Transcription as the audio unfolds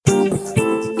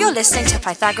You're listening to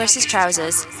Pythagoras'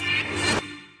 Trousers.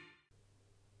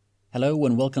 Hello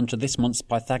and welcome to this month's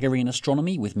Pythagorean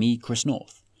Astronomy with me, Chris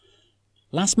North.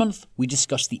 Last month, we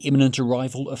discussed the imminent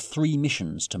arrival of 3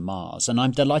 missions to Mars, and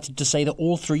I'm delighted to say that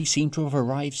all 3 seem to have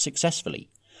arrived successfully.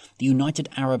 The United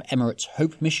Arab Emirates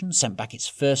HOPE mission sent back its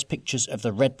first pictures of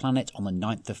the red planet on the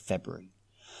 9th of February.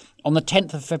 On the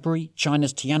 10th of February,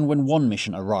 China's Tianwen-1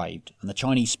 mission arrived, and the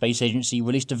Chinese Space Agency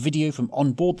released a video from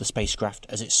on board the spacecraft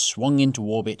as it swung into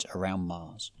orbit around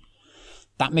Mars.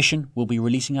 That mission will be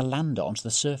releasing a lander onto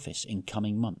the surface in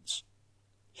coming months.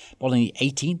 But on the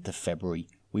 18th of February,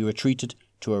 we were treated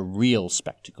to a real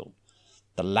spectacle: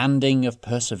 the landing of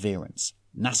Perseverance,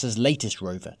 NASA's latest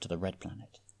rover to the red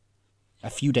planet. A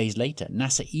few days later,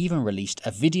 NASA even released a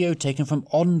video taken from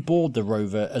on board the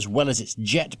rover as well as its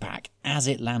jetpack as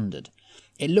it landed.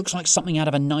 It looks like something out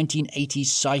of a 1980s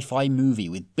sci-fi movie,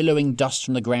 with billowing dust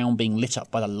from the ground being lit up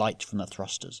by the light from the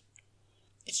thrusters.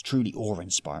 It's truly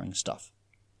awe-inspiring stuff.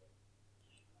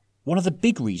 One of the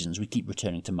big reasons we keep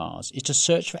returning to Mars is to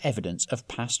search for evidence of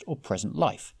past or present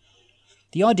life.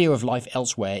 The idea of life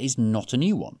elsewhere is not a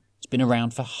new one. It's been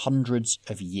around for hundreds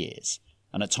of years.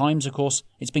 And at times, of course,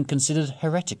 it's been considered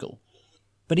heretical.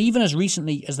 But even as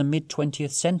recently as the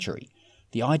mid-20th century,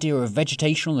 the idea of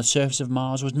vegetation on the surface of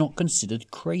Mars was not considered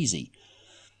crazy.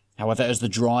 However, as the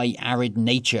dry, arid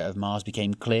nature of Mars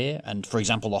became clear, and, for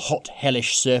example, the hot,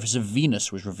 hellish surface of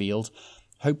Venus was revealed,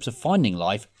 hopes of finding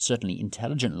life, certainly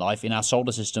intelligent life, in our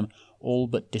solar system all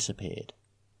but disappeared.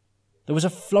 There was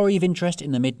a flurry of interest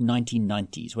in the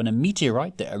mid-1990s when a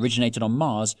meteorite that originated on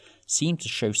Mars seemed to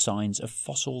show signs of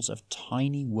fossils of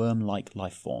tiny worm-like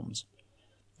life forms.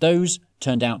 Those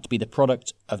turned out to be the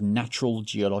product of natural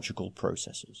geological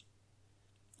processes.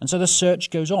 And so the search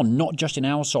goes on, not just in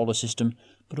our solar system,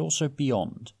 but also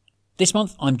beyond. This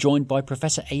month I'm joined by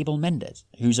Professor Abel Mendez,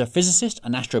 who's a physicist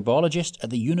and astrobiologist at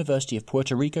the University of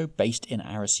Puerto Rico based in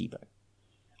Arecibo.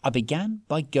 I began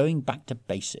by going back to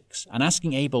basics and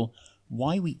asking Abel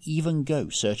why we even go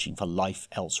searching for life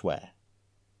elsewhere.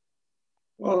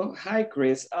 Well, hi,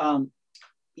 Chris.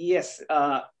 Yes,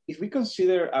 if we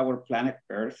consider our planet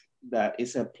Earth, that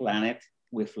is a planet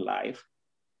with life,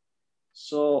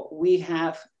 so we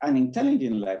have an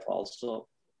intelligent life also.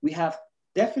 We have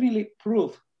definitely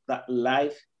proof that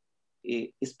life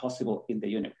is possible in the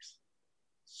universe.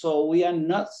 So we are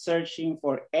not searching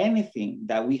for anything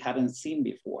that we haven't seen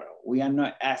before. We are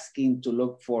not asking to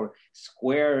look for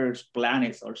squares,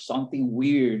 planets, or something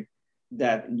weird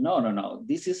that, no.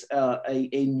 This is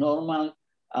a normal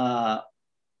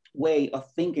way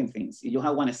of thinking things. If you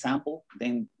have one example,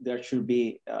 then there could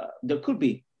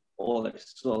be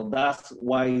others. So that's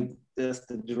why that's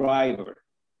the driver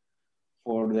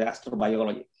for the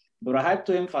astrobiology. But I have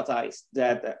to emphasize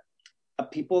that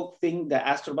people think that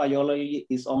astrobiology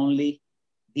is only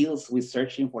deals with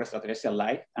searching for extraterrestrial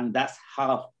life, and that's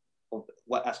half of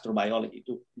what astrobiology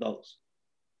does.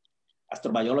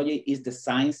 Astrobiology is the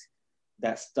science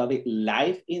that studies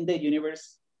life in the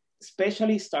universe,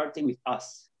 especially starting with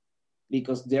us,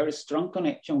 because there is strong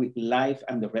connection with life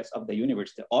and the rest of the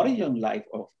universe, the origin life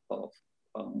of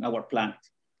our planet,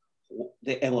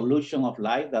 the evolution of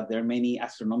life, that there are many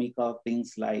astronomical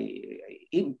things like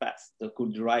impacts that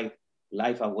could drive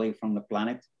life away from the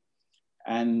planet,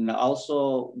 and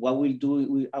also what we do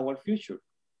with our future.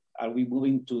 Are we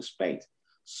moving to space?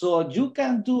 So you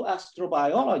can do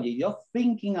astrobiology, you're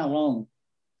thinking alone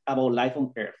about life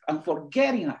on Earth and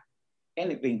forgetting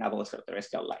anything about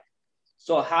extraterrestrial life.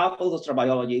 So half of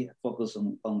astrobiology focus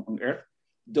on Earth,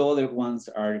 the other ones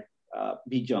are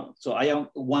beyond. So I am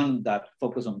one that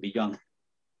focus on beyond.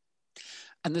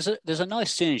 And there's a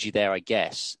nice synergy there, I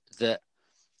guess, that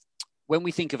when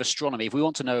we think of astronomy, if we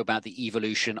want to know about the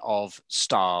evolution of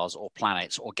stars or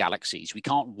planets or galaxies, we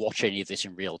can't watch any of this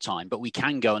in real time, but we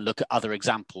can go and look at other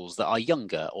examples that are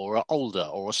younger or are older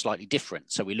or are slightly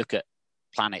different. So we look at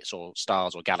planets or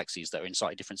stars or galaxies that are in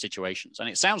slightly different situations. And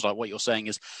it sounds like what you're saying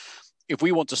is, if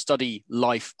we want to study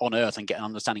life on Earth and get an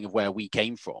understanding of where we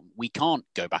came from, we can't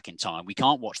go back in time. We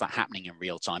can't watch that happening in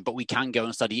real time, but we can go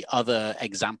and study other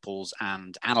examples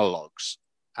and analogs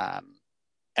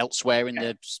elsewhere in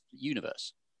the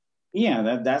universe.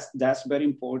 Yeah, that's very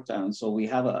important. So we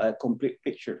have a complete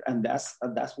picture, and that's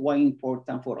why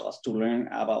important for us to learn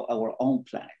about our own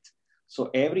planet.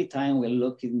 So every time we're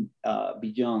looking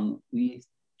beyond, we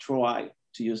try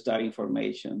to use that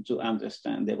information to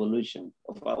understand the evolution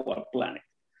of our planet.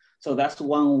 So that's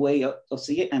one way of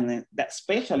seeing it, and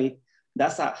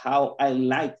that's how I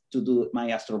like to do my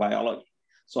astrobiology.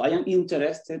 So I am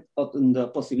interested in the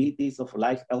possibilities of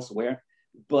life elsewhere,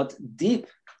 but deep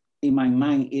in my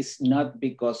mind is not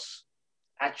because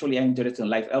actually I'm interested in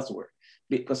life elsewhere,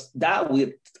 because that will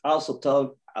also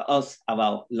tell us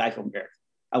about life on Earth,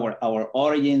 our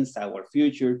origins, our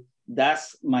future.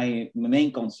 That's my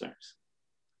main concerns.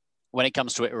 When it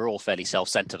comes to it, we're all fairly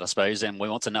self-centered, I suppose, and we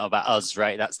want to know about us,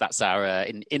 right? That's our.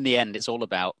 In the end, it's all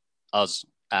about us.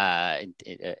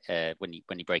 When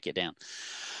you break it down,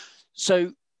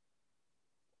 so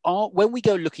when we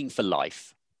go looking for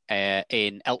life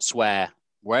in elsewhere,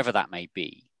 wherever that may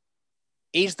be,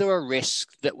 is there a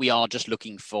risk that we are just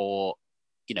looking for,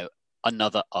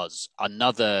 another us,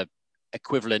 another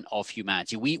equivalent of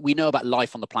humanity? We know about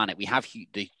life on the planet. We have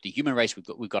the human race.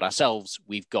 We've got ourselves.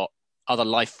 We've got other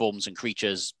life forms and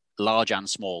creatures, large and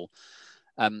small.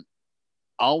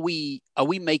 Are we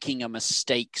making a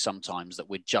mistake sometimes that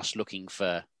we're just looking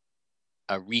for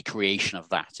a recreation of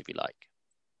that, if you like?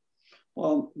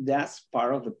 Well, that's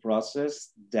part of the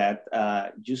process that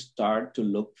you start to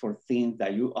look for things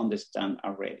that you understand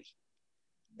already.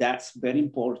 That's very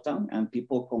important, and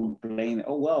people complain,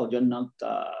 oh, well, you're not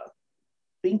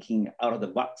thinking out of the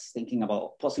box, thinking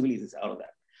about possibilities out of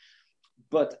that.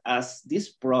 But as this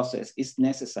process is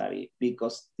necessary,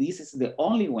 because this is the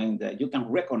only way that you can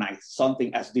recognize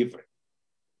something as different.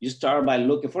 You start by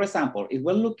looking, for example, if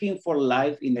we're looking for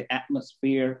life in the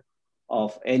atmosphere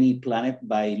of any planet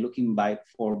by looking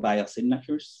for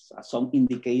biosignatures, some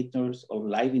indicators of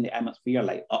life in the atmosphere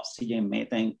like oxygen,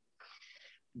 methane.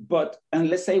 And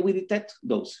let's say we detect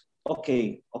those.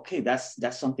 Okay, that's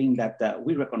something that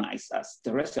we recognize as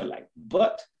terrestrial life.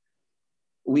 But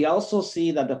we also see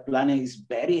that the planet is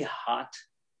very hot,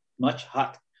 much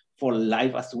hot for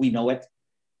life as we know it.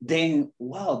 Then,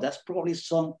 wow, that's probably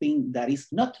something that is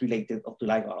not related to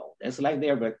life at all. There's life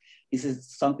there, but this is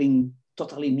something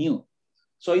totally new.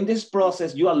 So in this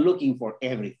process, you are looking for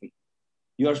everything.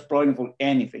 You're exploring for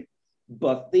anything,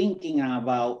 but thinking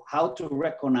about how to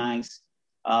recognize,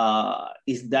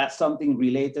 is that something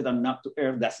related or not to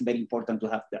Earth? That's very important to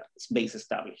have that base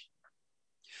established.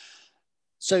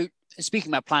 So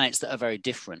speaking about planets that are very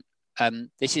different,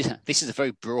 this is a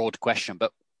very broad question,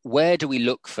 but where do we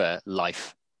look for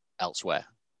life elsewhere?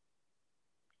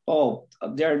 Oh,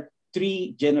 there are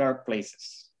three general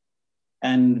places.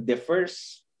 And the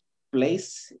first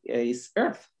place is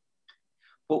Earth.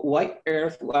 But why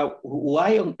Earth?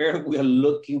 Why on Earth we are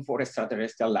looking for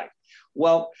extraterrestrial life?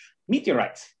 Well,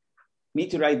 meteorites.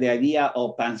 Meteorite, the idea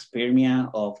of panspermia,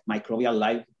 of microbial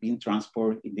life being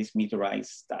transported in these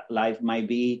meteorites, that life might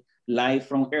be life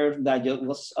from Earth that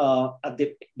was at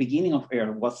the beginning of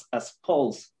Earth, was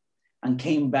expulsed and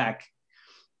came back.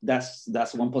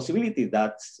 That's one possibility.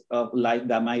 That's life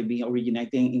that might be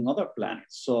originating in other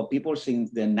planets. So people since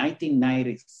the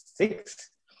 1996,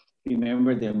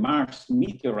 remember the Mars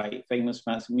meteorite, famous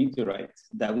Mars meteorite,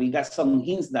 that we got some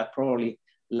hints that probably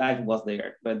life was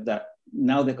there, but that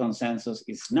now the consensus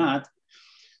is not.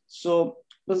 So,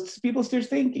 but people still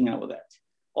thinking about that.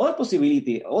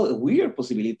 Other weird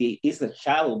possibility is the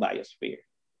shadow biosphere.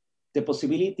 The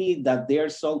possibility that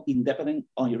there's some independent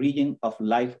origin of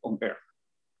life on Earth.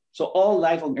 So all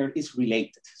life on Earth is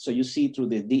related. So you see through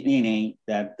the DNA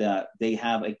that they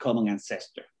have a common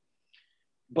ancestor.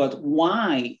 But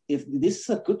why, if this is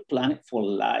a good planet for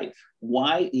life,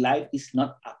 why life is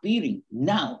not appearing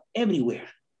now everywhere?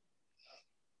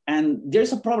 And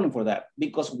there's a problem for that,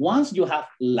 because once you have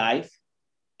life,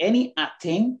 any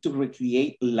attempt to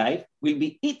recreate life will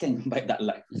be eaten by that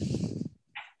life.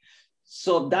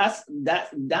 So that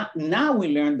now we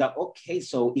learn that, okay,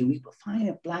 so if we find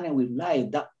a planet with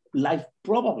life, that life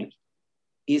probably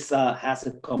has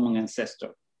a common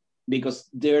ancestor, because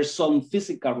there's some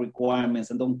physical requirements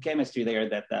and some chemistry there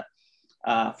that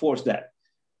force that.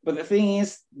 But the thing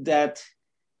is that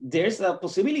there's a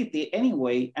possibility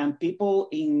anyway, and people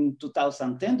in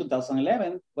 2010,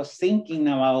 2011 was thinking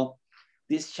about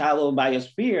this shadow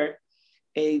biosphere,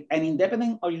 an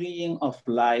independent origin of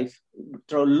life,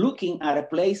 through looking at a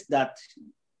place that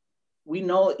we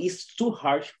know is too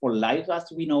harsh for life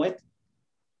as we know it.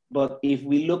 But if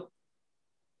we look,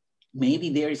 maybe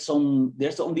there's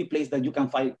the only place that you can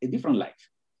find a different life,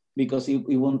 because it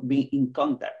won't be in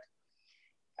contact.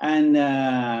 And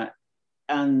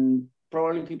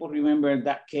probably people remember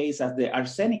that case as the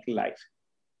arsenic life.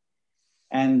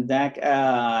 And that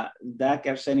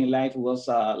arsenic life was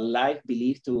a life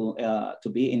believed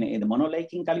to be in the Mono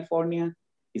Lake in California.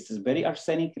 It's a very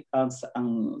arsenic and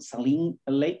saline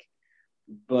lake,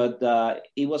 but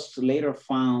it was later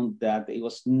found that it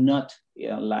was not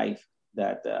life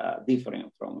that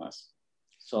different from us.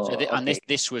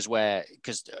 This was where,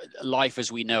 because life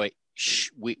as we know it,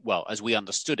 as we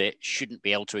understood it, shouldn't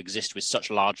be able to exist with such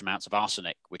large amounts of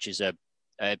arsenic, which is a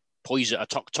poison,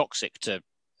 toxic to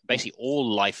basically all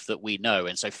life that we know.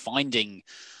 And so finding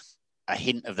a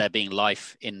hint of there being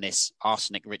life in this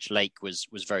arsenic-rich lake was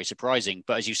very surprising.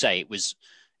 But as you say,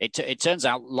 it turns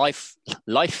out life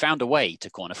found a way, to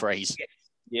coin a phrase.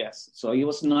 Yes. So it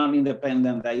was not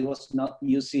independent. That it was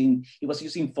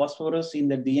using phosphorus in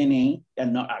the DNA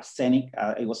and not arsenic.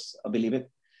 It was, I believe it.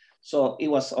 So it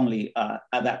was only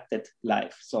adapted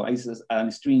life. So it's an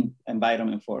extreme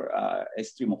environment for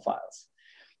extremophiles.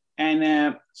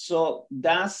 And so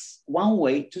that's one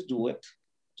way to do it,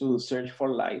 to search for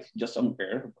life just on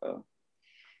Earth.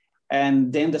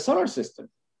 And then the solar system.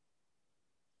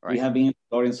 Right. We have been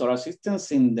exploring solar systems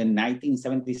in the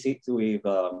 1976 with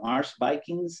Mars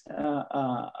Vikings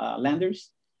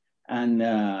landers. And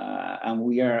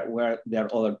where there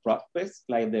are other prospects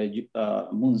like the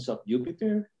moons of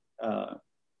Jupiter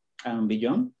and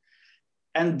beyond.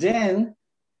 And then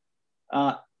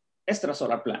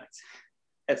extrasolar planets,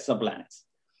 exoplanets.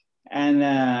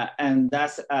 And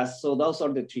that's, so those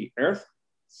are the three: Earth,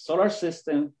 solar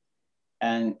system,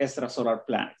 and extrasolar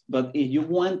planets. But if you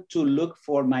want to look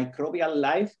for microbial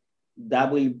life,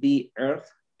 that will be Earth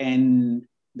and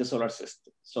the solar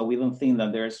system. So we don't think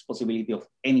that there's possibility of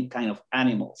any kind of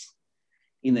animals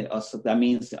in the, so that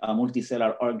means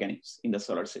multicellular organisms in the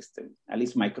solar system, at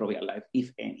least microbial life,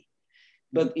 if any.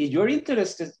 But if you're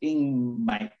interested in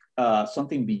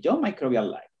something beyond microbial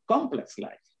life, complex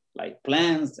life, like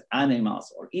plants,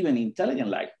 animals, or even intelligent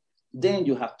life, then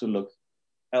you have to look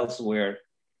elsewhere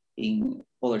in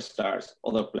other stars,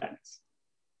 other planets.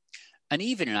 And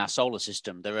even in our solar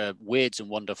system, there are weird and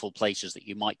wonderful places that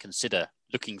you might consider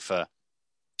looking for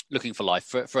life.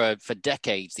 For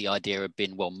decades, the idea had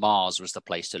been, well, Mars was the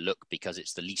place to look because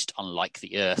it's the least unlike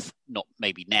the Earth. Not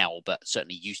maybe now, but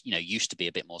certainly used to be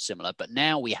a bit more similar. But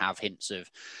now we have hints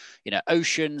of,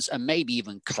 oceans and maybe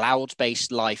even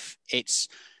cloud-based life.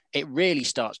 It really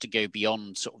starts to go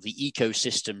beyond sort of the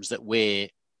ecosystems that we're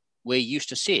used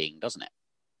to seeing, doesn't it?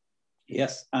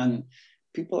 Yes, and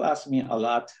people ask me a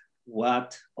lot,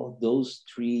 what of those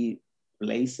three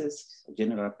places,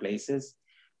 general places,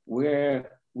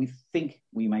 where we think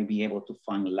we might be able to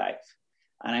find life.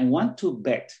 And I want to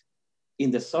bet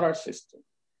in the solar system,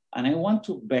 and I want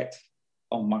to bet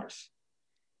on Mars.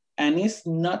 And it's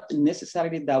not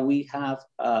necessarily that we have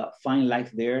find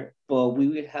life there, but we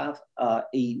will have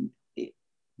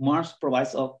Mars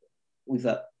provides us with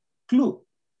a clue.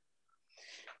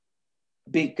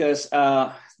 Because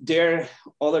there are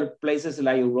other places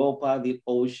like Europa, the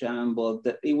ocean,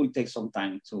 but it will take some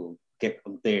time to get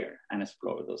there and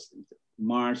explore those things.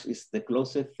 Mars is the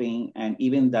closest thing, and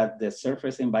even that the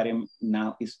surface environment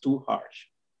now is too harsh.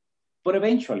 But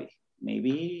eventually,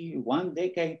 maybe 1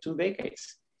 decade, 2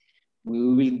 decades, we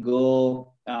will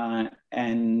go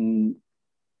and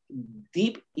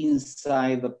deep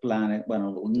inside the planet,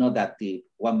 well, not that deep,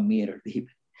 1 meter deep.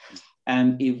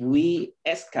 And if we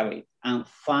excavate and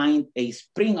find a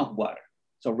spring of water,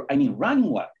 so I mean running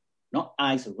water, not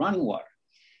ice, running water,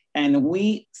 and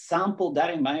we sample that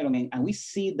environment and we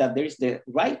see that there's the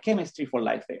right chemistry for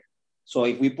life there. So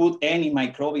if we put any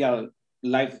microbial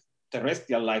life,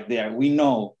 terrestrial life there, we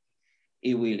know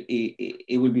it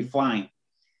will be fine.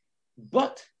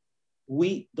 But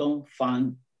we don't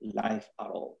find life at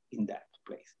all in that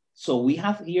place. So we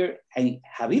have here a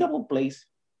habitable place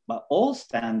by all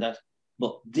standards,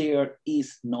 but there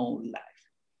is no life.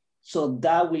 So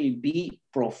that will be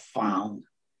profound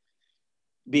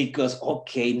because,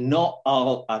 okay, not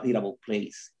all habitable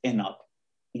place end up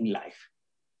in life.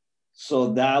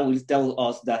 So that will tell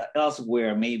us that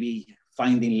elsewhere, maybe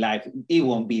finding life, it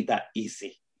won't be that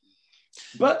easy.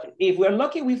 But if we're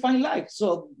lucky, we find life.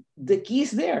 So the key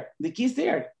is there. The key is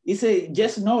there. It's a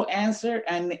yes, no answer.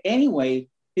 And anyway,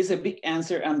 it's a big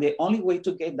answer. And the only way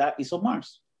to get that is on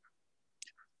Mars.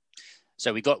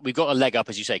 So we've got a leg up,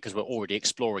 as you say, because we're already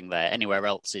exploring there. Anywhere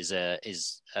else is a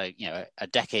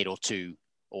decade or two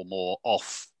or more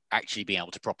off actually being able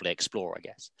to properly explore, I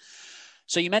guess.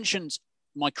 So you mentioned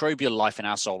microbial life in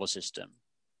our solar system,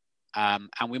 and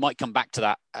we might come back to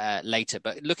that later.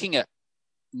 But looking at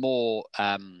more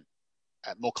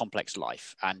complex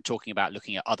life and talking about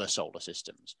looking at other solar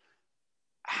systems,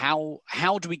 how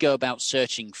do we go about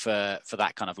searching for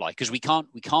that kind of life? Because we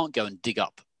can't go and dig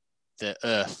up the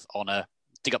Earth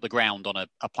dig up the ground on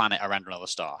a planet around another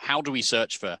star. How do we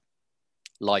search for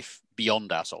life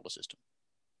beyond our solar system?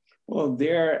 Well,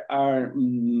 there are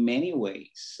many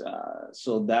ways.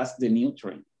 So that's the new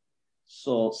trend.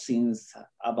 So since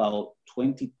about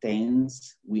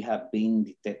 2010s, we have been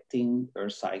detecting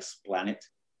Earth-sized planet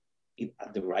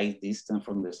at the right distance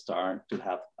from the star to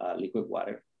have liquid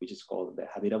water, which is called the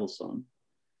habitable zone.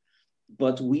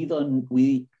 But we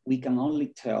can only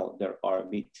tell their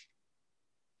orbit,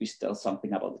 which tells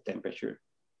something about the temperature,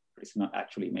 It's not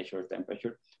actually measured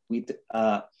temperature. We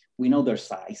know their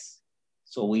size.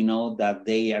 So we know that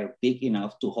they are big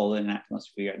enough to hold an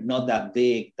atmosphere, not that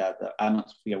big that the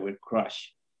atmosphere will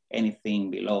crush anything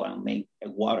below and make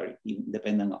water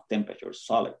independent of temperature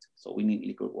solid. So we need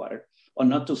liquid water, or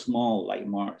not too small like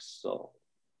Mars. So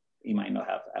it might not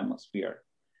have atmosphere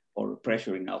or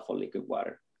pressure enough for liquid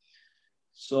water.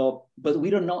 So, but we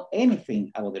don't know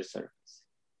anything about their surface,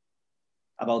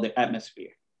 about the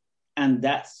atmosphere. And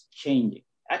that's changing.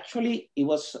 Actually, it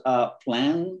was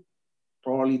planned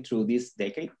probably through this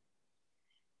decade,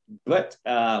 but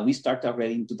we started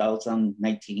already in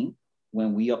 2019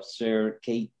 when we observed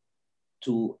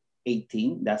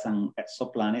K2-18, that's an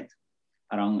exoplanet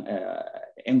around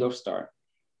Endor star.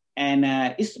 And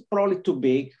it's probably too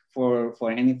big for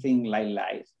anything like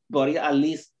life, but it at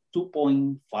least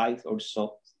 2.5 or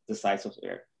so the size of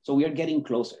Earth. So we are getting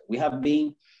closer. We have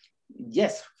been,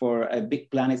 yes, for a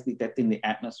big planets detecting the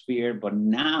atmosphere, but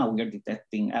now we are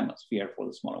detecting atmosphere for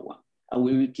the smaller one. And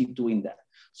we will keep doing that.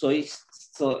 So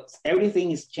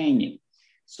everything is changing.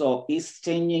 So it's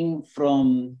changing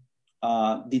from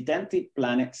detected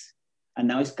planets, and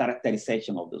now it's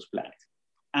characterization of those planets.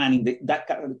 And in that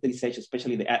characterization,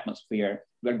 especially the atmosphere,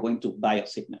 we're going to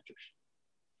biosignatures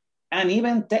and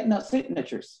even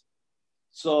technosignatures.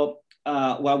 So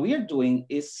what we are doing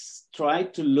is try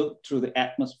to look through the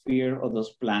atmosphere of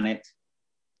those planets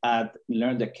and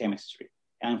learn the chemistry.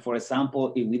 And for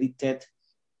example, if we detect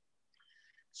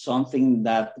something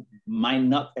that might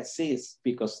not exist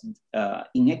because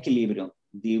in equilibrium,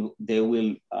 they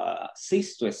will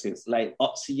cease to exist, like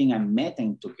oxygen and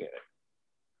methane together.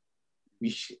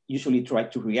 We usually try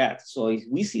to react. So if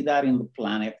we see that in the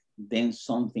planet, then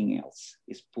something else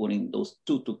is putting those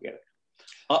two together.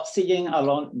 Oxygen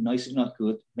alone, no, it's not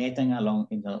good. Methane alone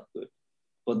is not good.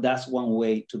 But that's one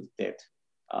way to detect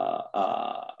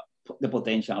the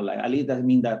potential life. At least that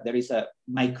means that there is a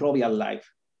microbial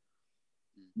life,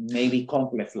 maybe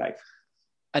complex life.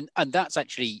 And that's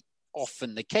actually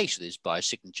often the case with these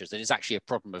biosignatures, that it's actually a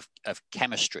problem of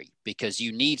chemistry, because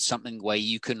you need something where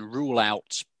you can rule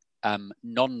out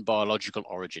non-biological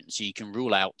origins. So you can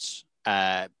rule out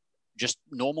just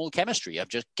normal chemistry of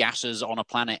just gases on a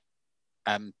planet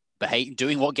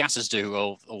doing what gases do,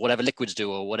 or whatever liquids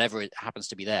do, or whatever it happens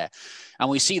to be there. And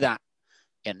we see that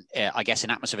in, I guess, in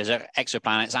atmospheres,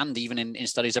 exoplanets, and even in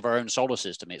studies of our own solar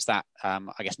system. It's that,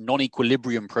 I guess,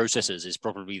 non-equilibrium processes is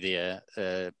probably the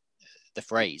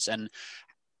phrase. And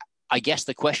I guess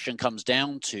the question comes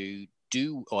down to,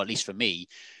 or at least for me,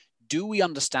 do we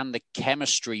understand the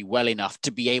chemistry well enough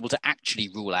to be able to actually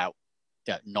rule out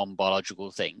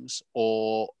non-biological things,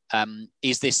 or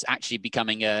is this actually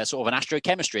becoming a sort of an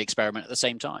astrochemistry experiment at the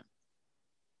same time?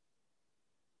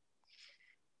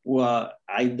 Well,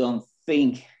 I don't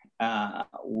think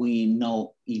we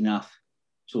know enough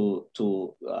to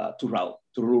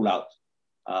rule out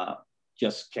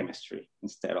just chemistry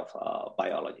instead of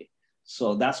biology.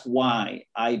 So that's why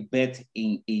I bet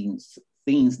in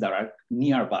things that are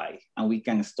nearby, and we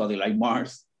can study like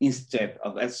Mars instead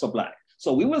of exoplanet.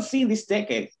 So we will see in this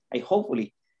decade,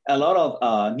 hopefully, a lot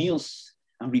of news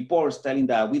and reports telling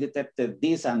that we detected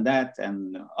this and that,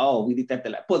 and we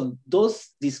detected that. But those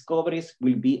discoveries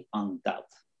will be undoubted.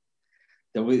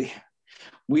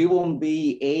 We won't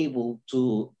be able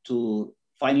to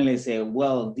finally say,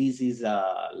 well, this is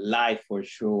life for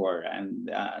sure, and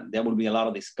there will be a lot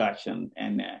of discussion,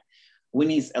 and we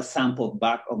need a sample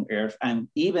back on Earth, and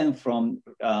even from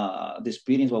the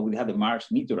experience what we have the Mars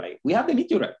meteorite. We have the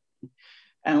meteorite,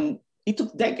 and it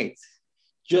took decades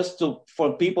just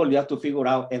for people you have to figure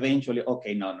out eventually,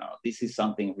 okay, no, this is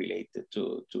something related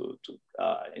to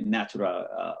a natural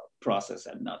process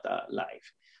and not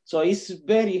life. So it's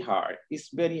very hard. It's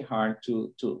very hard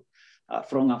to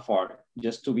from afar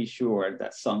just to be sure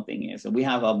that something is. We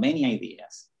have many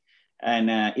ideas, and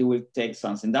it will take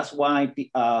something. That's why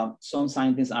some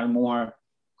scientists are more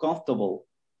comfortable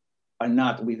or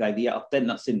not with the idea of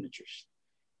technosignatures.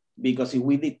 Because if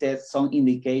we detect some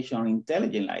indication of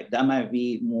intelligent life, that might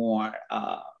be more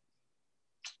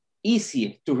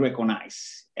easy to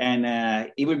recognize. And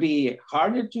it will be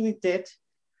harder to detect,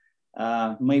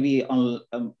 maybe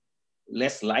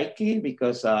less likely,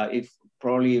 because if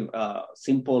probably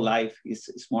simple life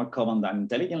is more common than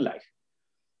intelligent life.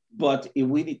 But if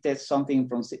we detect something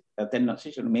from a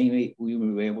technosignature, maybe we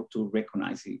will be able to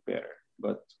recognize it better.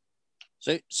 But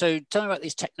so tell me about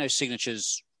these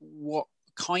technosignatures. What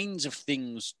kinds of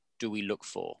things do we look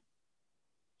for?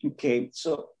 Okay,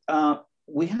 so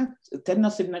we have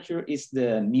technosignature is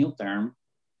the new term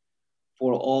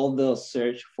for all the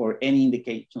search for any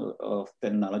indication of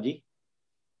technology.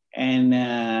 And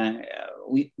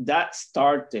that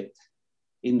started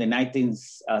in the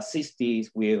 1960s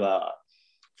with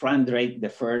Frank Drake, the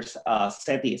first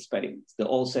SETI experiments. The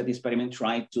old SETI experiment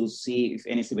tried to see if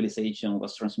any civilization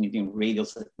was transmitting radio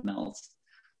signals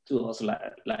to us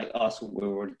like us, we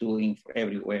were doing for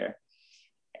everywhere.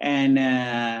 And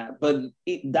but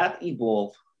that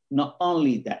evolved. Not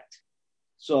only that,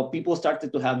 so people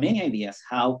started to have many ideas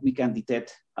how we can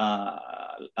detect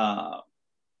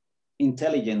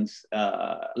intelligence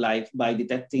life by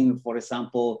detecting, for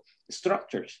example,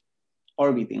 structures,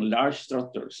 orbiting large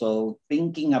structures. So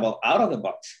thinking about out of the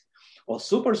box or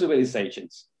super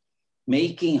civilizations,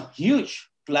 making huge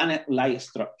planet-like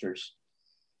structures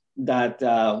that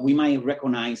we might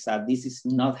recognize that this is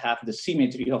not have the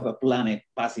symmetry of a planet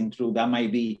passing through. That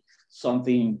might be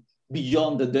something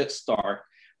beyond the Death Star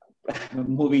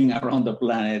moving around the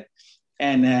planet.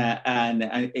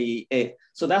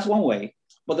 So that's one way.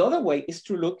 But the other way is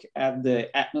to look at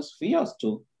the atmospheres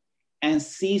too and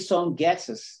see some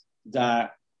gases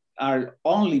that are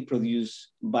only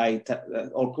produced by,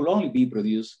 or could only be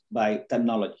produced by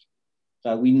technology.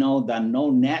 So we know that no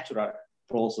natural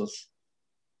process,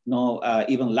 no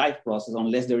even life process,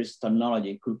 unless there is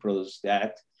technology, could produce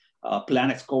that.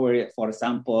 Planets covered, for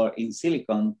example, in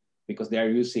silicon, because they are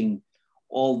using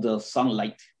all the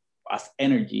sunlight as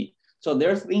energy. So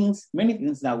there's many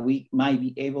things that we might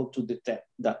be able to detect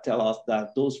that tell us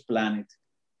that those planets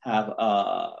have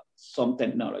some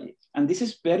technology. And this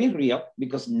is very real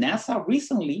because NASA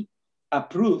recently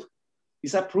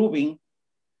is approving,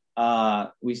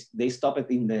 they stopped it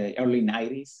in the early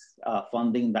 90s,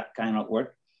 funding that kind of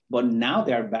work, but now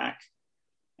they're back.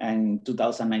 And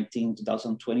 2019,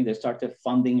 2020, they started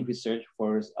funding research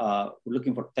for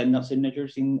looking for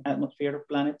technosignatures in atmosphere of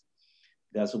planet.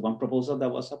 That's one proposal that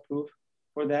was approved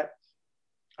for that.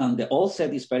 And the all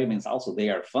SETI experiments also, they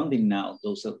are funding now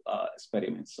those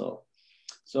experiments.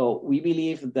 So we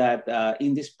believe that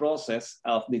in this process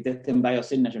of detecting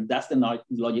biosignature, that's the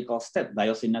logical step,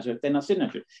 biosignature,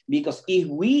 technosignature. Because if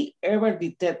we ever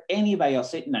detect any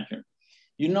biosignature,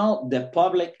 you know, the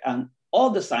public and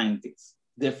all the scientists,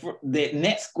 the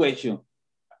next question,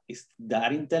 is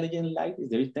that intelligent life? Is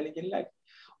there intelligent life?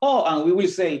 Oh, and we will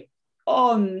say,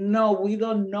 oh no, we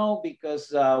don't know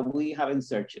because we haven't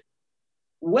searched it.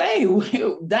 Wait,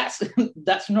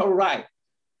 that's not right.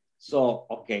 So,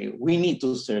 okay, we need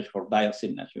to search for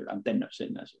biosignature and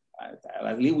technosignature.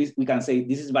 At least we can say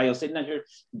this is biosignature,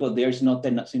 but there's no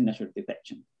technosignature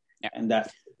detection. Yeah. And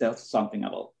that tells something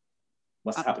about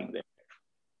what's happening there.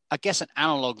 I guess an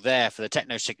analog there for the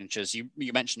technosignatures,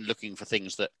 you mentioned looking for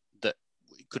things that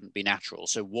couldn't be natural.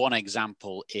 So one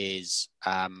example is,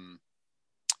 I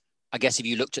guess if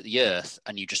you looked at the Earth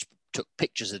and you just took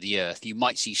pictures of the Earth, you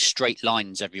might see straight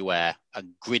lines everywhere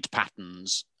and grid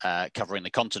patterns covering the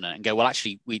continent and go, well,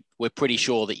 actually, we're pretty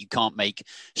sure that you can't make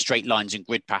straight lines and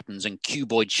grid patterns and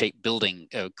cuboid-shaped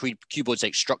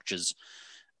cuboid-shaped structures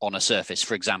on a surface,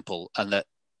 for example, and that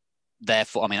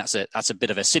therefore, I mean, that's a bit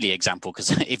of a silly example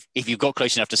because if you got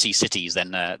close enough to see cities,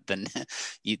 then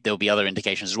there'll be other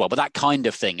indications as well. But that kind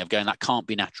of thing of going, that can't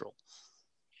be natural.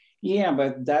 Yeah,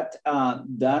 but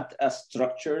that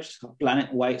structures,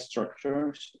 planet-wide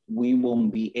structures, we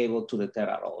won't be able to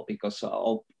detect at all because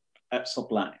of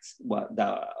exoplanets.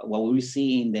 What we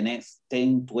see in the next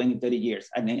 10, 20, 30 years,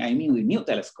 I mean with new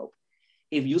telescope,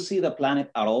 if you see the planet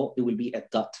at all, it will be a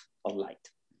dot of light.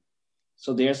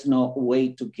 So there's no way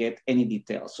to get any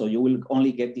details. So you will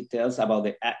only get details about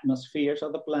the atmospheres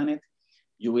of the planet.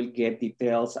 You will get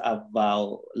details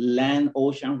about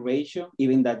land-ocean ratio,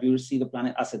 even that you'll see the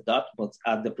planet as a dot, but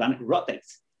as the planet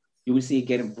rotates, you will see it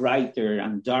getting brighter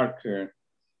and darker.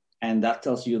 And that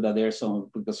tells you that there's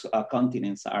because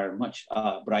continents are much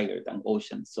brighter than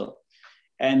oceans. So,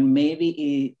 and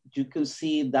maybe you can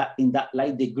see that in that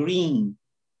light, the green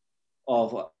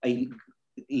of a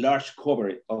large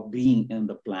cover of being in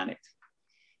the planet.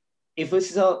 If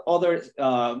it's other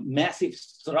massive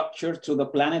structure to the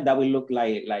planet, that will look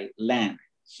like land.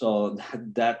 So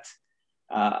that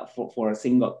for a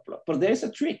single, but there's a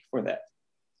trick for that.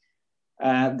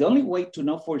 The only way to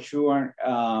know for sure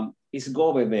is go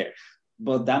over there,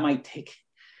 but that might take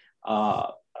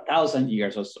 1,000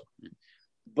 years or so.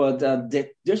 But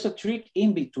there's a trick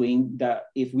in between that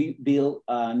if we build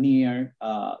near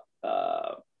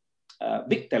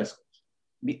big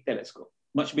telescope,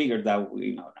 much bigger than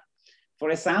we know now. For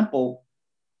example,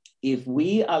 if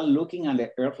we are looking at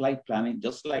the Earth-like planet,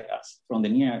 just like us, from the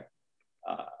near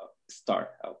star,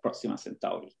 Proxima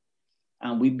Centauri,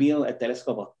 and we build a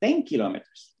telescope of 10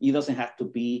 kilometers, it doesn't have to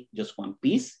be just one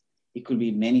piece. It could be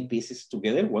many pieces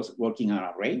together, working on an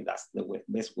array. That's the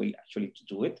best way actually to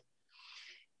do it.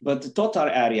 but the total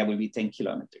area will be 10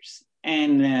 kilometers.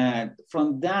 And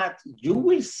from that, you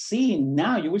will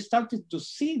start to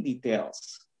see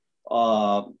details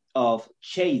of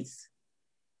shades.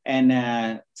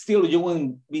 And still, you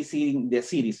won't be seeing the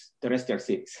cities, terrestrial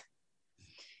cities.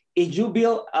 If you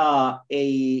build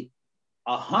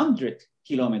 100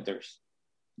 kilometers,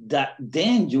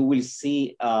 then you will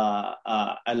see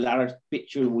a large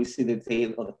picture. We see the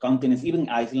detail of the continents, even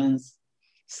islands.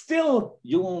 Still,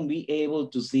 you won't be able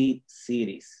to see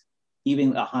cities,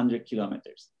 even 100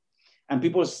 kilometers. And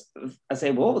people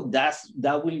say, well, that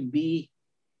will be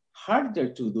harder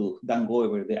to do than go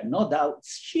over there. No doubt,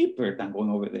 it's cheaper than going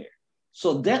over there.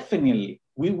 So definitely,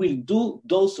 we will do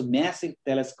those massive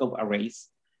telescope arrays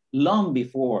long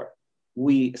before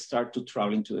we start to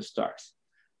travel into the stars.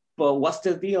 But what's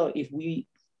the deal if we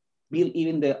build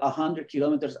even the 100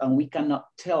 kilometers and we cannot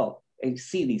tell if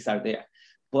cities are there?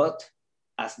 But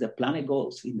as the planet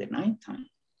goes in the nighttime,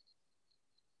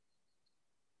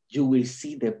 you will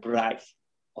see the bright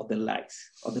of the lights,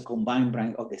 of the combined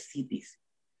bright of the cities.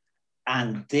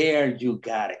 And there you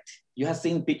got it. You have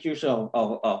seen pictures of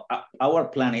our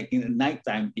planet in the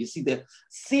nighttime. You see the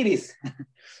cities.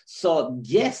 So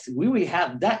yes, we will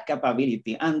have that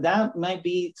capability. And that might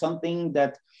be something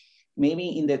that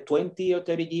maybe in the 20 or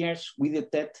 30 years, we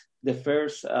detect the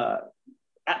first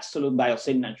absolute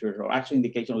biosignatures or actual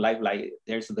indication of life, like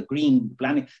there's the green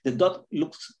planet. The dot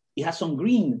it has some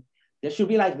green. There should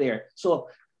be life there. So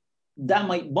that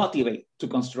might motivate to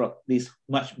construct this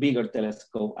much bigger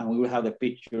telescope, and we will have the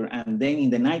picture. And then in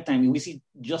the nighttime, we see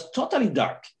just totally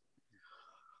dark.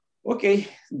 Okay,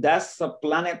 that's a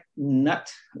planet not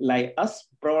like us,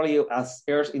 probably as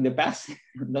Earth in the past,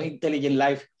 no intelligent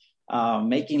life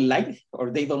making light, or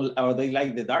they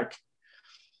like the dark.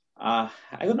 I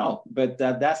don't know, but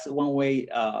that's one way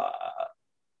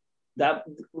that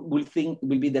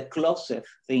will be the closest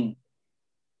thing.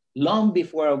 Long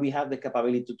before we have the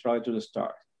capability to travel to the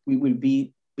stars, we will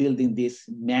be building this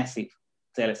massive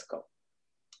telescope.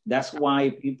 That's why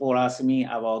people ask me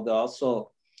about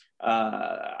also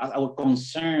our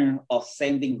concern of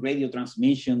sending radio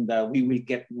transmission that we will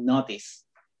get noticed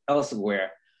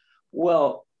elsewhere.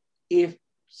 Well, if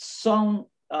some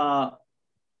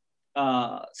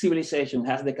civilization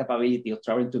has the capability of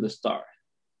traveling to the stars,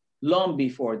 long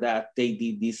before that, they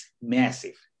did this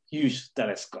massive, huge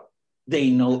telescope.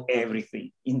 They know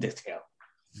everything in detail.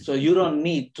 So you don't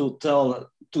need to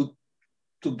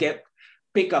get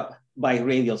picked up by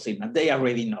radio signal. They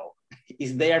already know.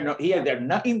 If they are not here, they're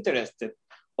not interested,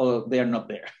 or they are not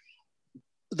there.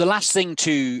 The last thing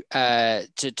to you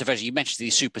mentioned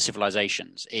these super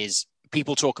civilizations is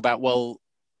people talk about, well,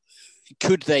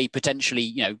 could they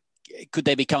potentially, could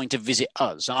they be coming to visit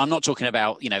us? And I'm not talking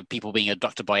about, people being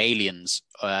abducted by aliens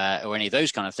or any of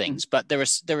those kind of things, but there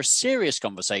are serious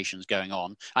conversations going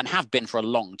on, and have been for a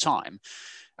long time,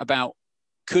 about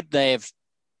could they have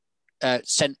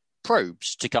sent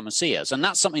probes to come and see us? And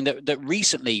that's something that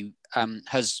recently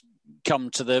has come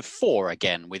to the fore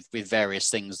again with various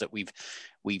things that we've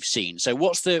seen. So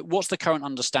what's the current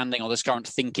understanding or this current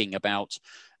thinking about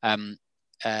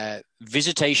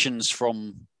visitations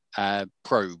from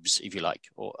probes, if you like,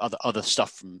 or other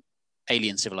stuff from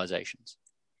alien civilizations?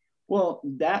 Well,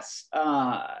 that's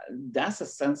a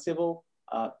sensible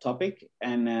topic,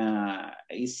 and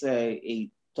it's a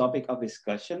topic of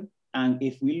discussion. And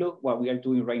if we look what we are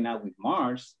doing right now with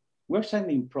Mars, we're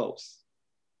sending probes,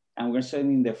 and we're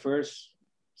sending the first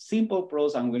simple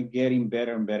probes, and we're getting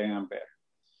better and better and better.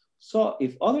 So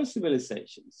if other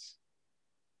civilizations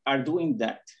are doing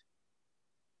that,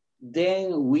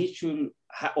 then we should,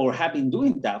 or have been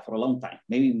doing that for a long time,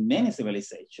 maybe many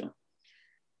civilizations,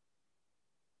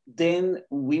 then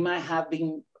we might have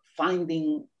been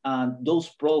finding those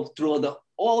probes through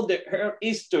all the Earth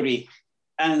history.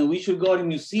 And we should go to a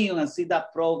museum and see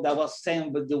that probe that was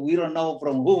sent, but we don't know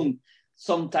from whom,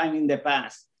 sometime in the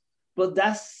past. But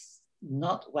that's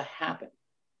not what happened.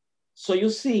 So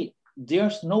you see,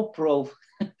 there's no probe.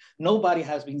 Nobody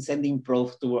has been sending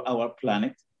probes to our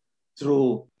planet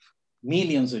through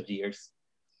millions of years.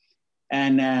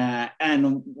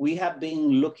 And we have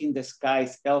been looking the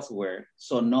skies elsewhere.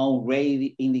 So no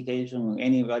radio indication of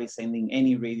anybody sending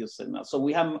any radio signal. So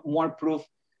we have more proof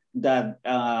that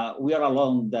we are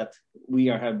alone, that we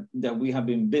have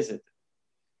been visited.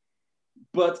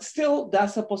 But still,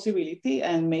 that's a possibility,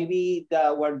 and maybe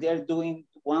what they're doing,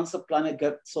 once a planet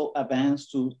gets so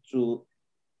advanced to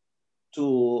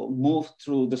move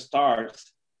through the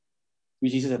stars,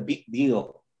 which is a big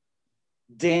deal,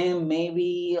 then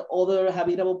maybe other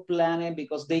habitable planet,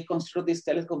 because they construct this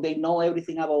telescope, they know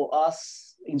everything about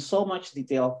us in so much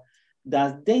detail,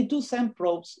 that they do send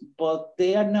probes, but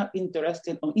they are not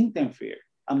interested in interfere.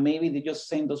 And maybe they just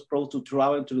send those probes to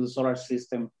travel through the solar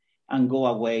system and go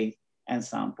away and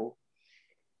sample.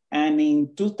 And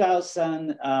in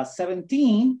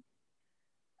 2017,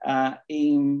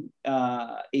 in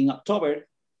October,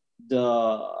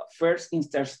 the first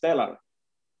interstellar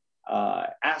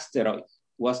asteroid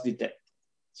was detected.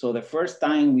 So the first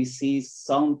time we see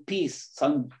some piece,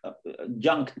 some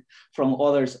junk from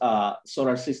other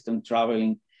solar system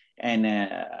traveling and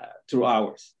through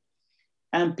ours.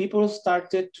 And people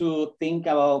started to think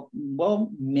about,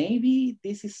 well, maybe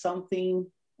this is something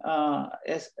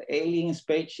as alien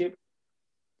spaceship.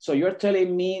 So you're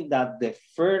telling me that the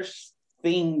first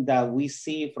thing that we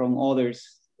see from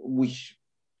others, which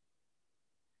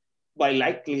by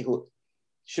likelihood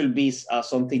should be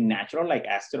something natural like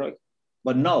asteroid,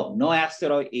 but no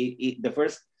asteroid. The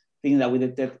first thing that we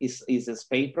detect is a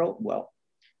space probe. Well,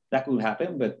 that could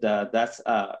happen, but that's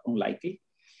unlikely.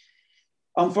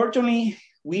 Unfortunately,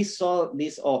 we saw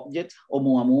this object,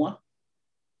 Oumuamua,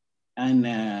 and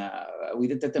we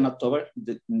detected in October,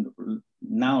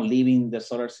 now leaving the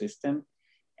solar system.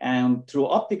 And through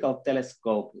optical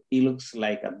telescope, it looks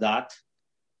like a dot.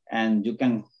 And you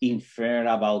can infer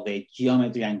about the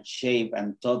geometry and shape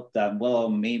and thought that, well,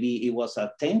 maybe it was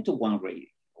a 10-to-1 ratio,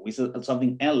 with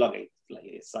something elongated, like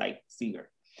a side figure,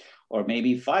 or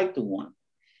maybe 5-to-1.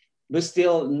 But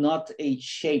still not a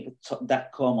shape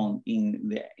that common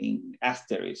in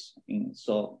asteroids.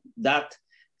 So that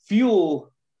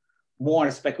fuel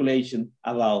more speculation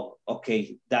about,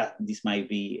 okay, that this might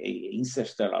be a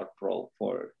interstellar probe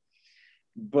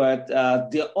but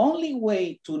the only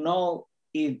way to know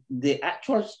if the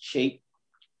actual shape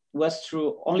was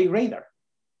through only radar.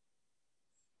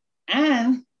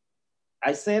 And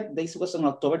I said this was in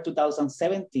October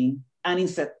 2017, and in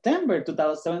September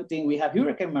 2017, we have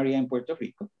Hurricane Maria in Puerto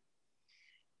Rico.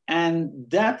 And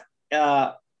that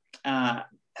has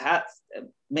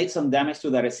made some damage to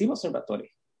the Arecibo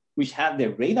Observatory, which had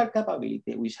the radar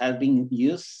capability, which has been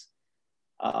used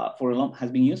for a long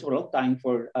time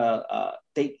for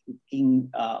taking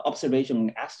observation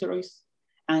on asteroids.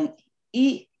 And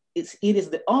it is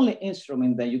the only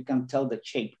instrument that you can tell the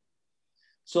shape.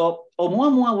 So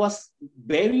Oumuamua was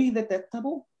barely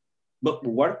detectable, but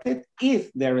worth it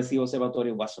if the Arecibo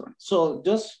Observatory was around. So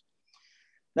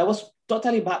that was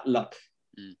totally bad luck.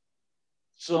 Mm.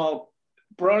 So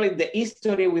probably the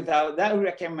history without that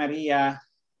Hurricane Maria,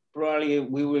 probably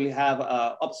we will have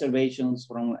observations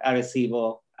from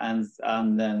Arecibo and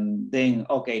then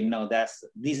okay, no,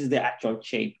 this is the actual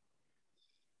shape,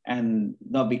 and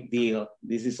no big deal.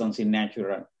 This is something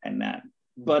natural, and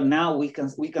but now we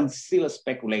can still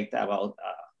speculate about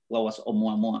what was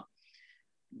Oumuamua,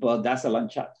 but that's a long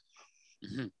shot.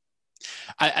 Mm-hmm.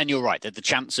 And you're right that the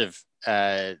chance of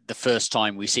the first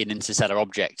time we see an interstellar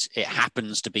object, it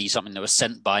happens to be something that was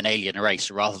sent by an alien race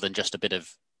rather than just a bit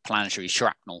of planetary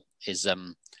shrapnel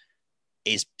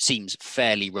seems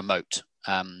fairly remote.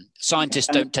 Scientists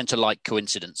don't tend to like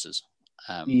coincidences.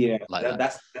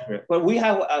 That's right. But we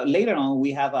have later on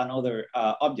we have another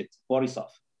object, Borisov,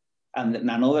 and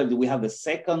we have the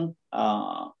second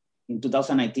in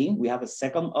 2019 we have a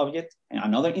second object and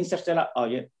another interstellar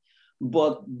object,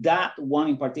 but that one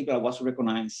in particular was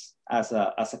recognized as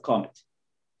a comet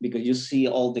because you see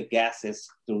all the gases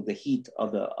through the heat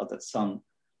of the sun,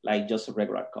 like just a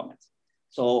regular comet.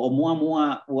 So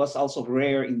Oumuamua was also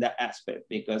rare in that aspect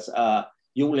because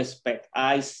you will expect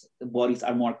ice bodies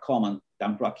are more common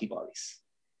than rocky bodies.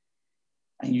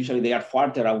 And usually they are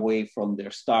farther away from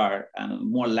their star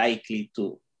and more likely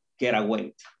to get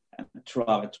away and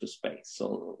travel through space.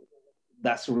 So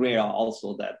that's rare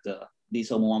also that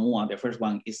this Oumuamua, the first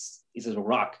one is a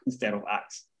rock instead of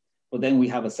ice. But then we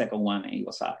have a second one and it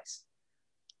was ice.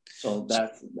 So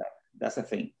that's a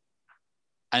thing.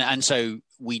 And so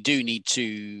we need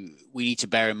to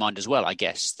bear in mind as well, I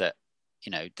guess, that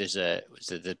there's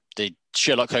the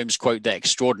Sherlock Holmes quote that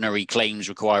extraordinary claims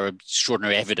require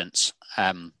extraordinary evidence,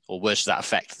 or words to that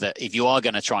effect. That if you are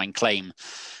going to try and claim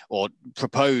or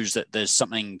propose that there's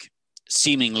something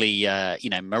seemingly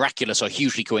miraculous or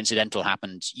hugely coincidental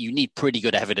happened, you need pretty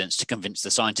good evidence to convince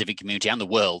the scientific community and the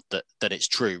world that it's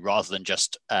true, rather than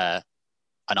just an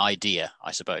idea,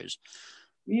 I suppose.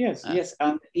 Yes,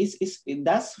 and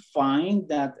that's fine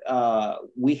that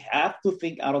we have to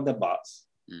think out of the box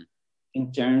in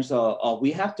terms of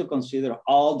we have to consider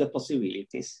all the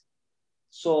possibilities.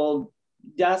 So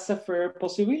that's a fair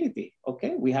possibility.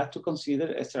 Okay, we have to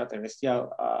consider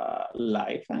extraterrestrial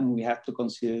life, and we have to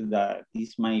consider that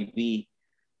this might be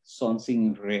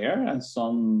something rare and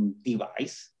some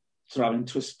device traveling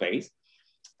through space.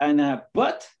 And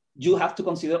but you have to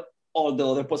consider all the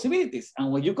other possibilities.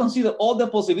 And when you consider all the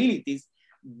possibilities,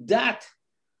 that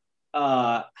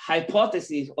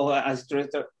hypothesis or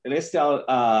extraterrestrial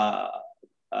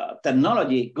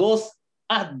technology goes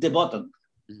at the bottom,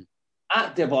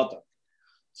 at the bottom.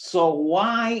 So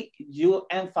why you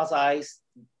emphasize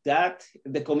that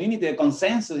the community, the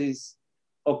consensus is,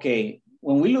 okay,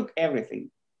 when we look everything,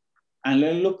 and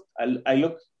I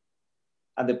look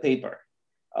at the paper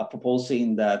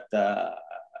proposing that, the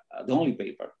only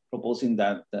paper proposing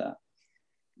that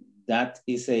that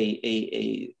is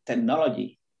a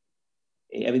technology,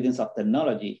 evidence of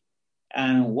technology.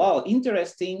 And wow,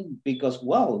 interesting, because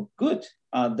good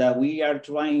that we are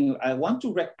trying. I want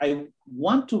to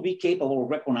be capable of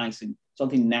recognizing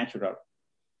something natural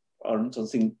or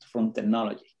something from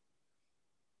technology.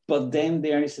 But then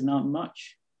there is not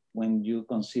much when you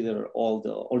consider all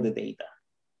the data.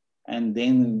 And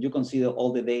then you consider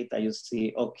all the data, you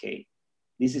see, okay,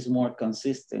 this is more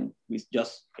consistent with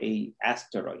just an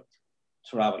asteroid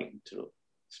traveling through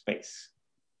space.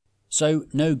 So,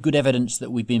 no good evidence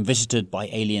that we've been visited by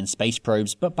alien space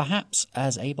probes, but perhaps,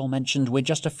 as Abel mentioned, we're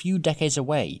just a few decades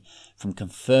away from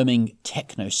confirming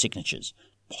techno-signatures,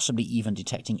 possibly even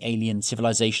detecting alien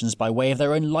civilizations by way of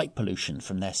their own light pollution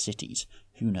from their cities.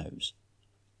 Who knows?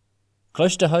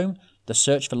 Close to home, the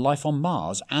search for life on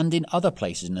Mars and in other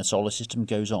places in the solar system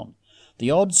goes on.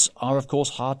 The odds are, of course,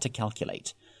 hard to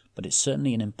calculate, but it's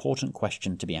certainly an important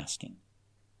question to be asking.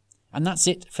 And that's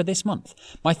it for this month.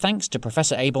 My thanks to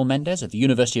Professor Abel Mendez at the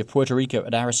University of Puerto Rico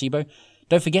at Arecibo.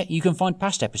 Don't forget you can find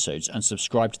past episodes and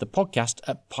subscribe to the podcast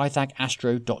at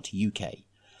pythagastro.uk.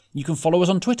 You can follow us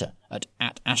on Twitter at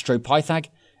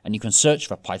 @astropythag, and you can search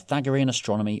for Pythagorean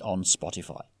Astronomy on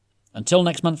Spotify. Until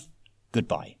next month,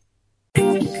 goodbye.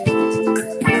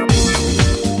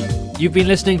 You've been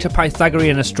listening to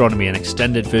Pythagorean Astronomy, an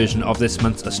extended version of this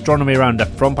month's Astronomy Roundup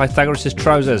from Pythagoras'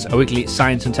 Trousers, a weekly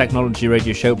science and technology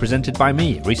radio show presented by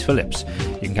me, Rhys Phillips.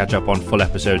 You can catch up on full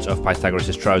episodes of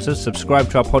Pythagoras' Trousers,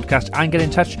 subscribe to our podcast and get in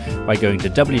touch by going to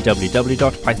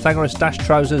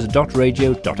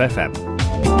www.pythagoras-trousers.radio.fm.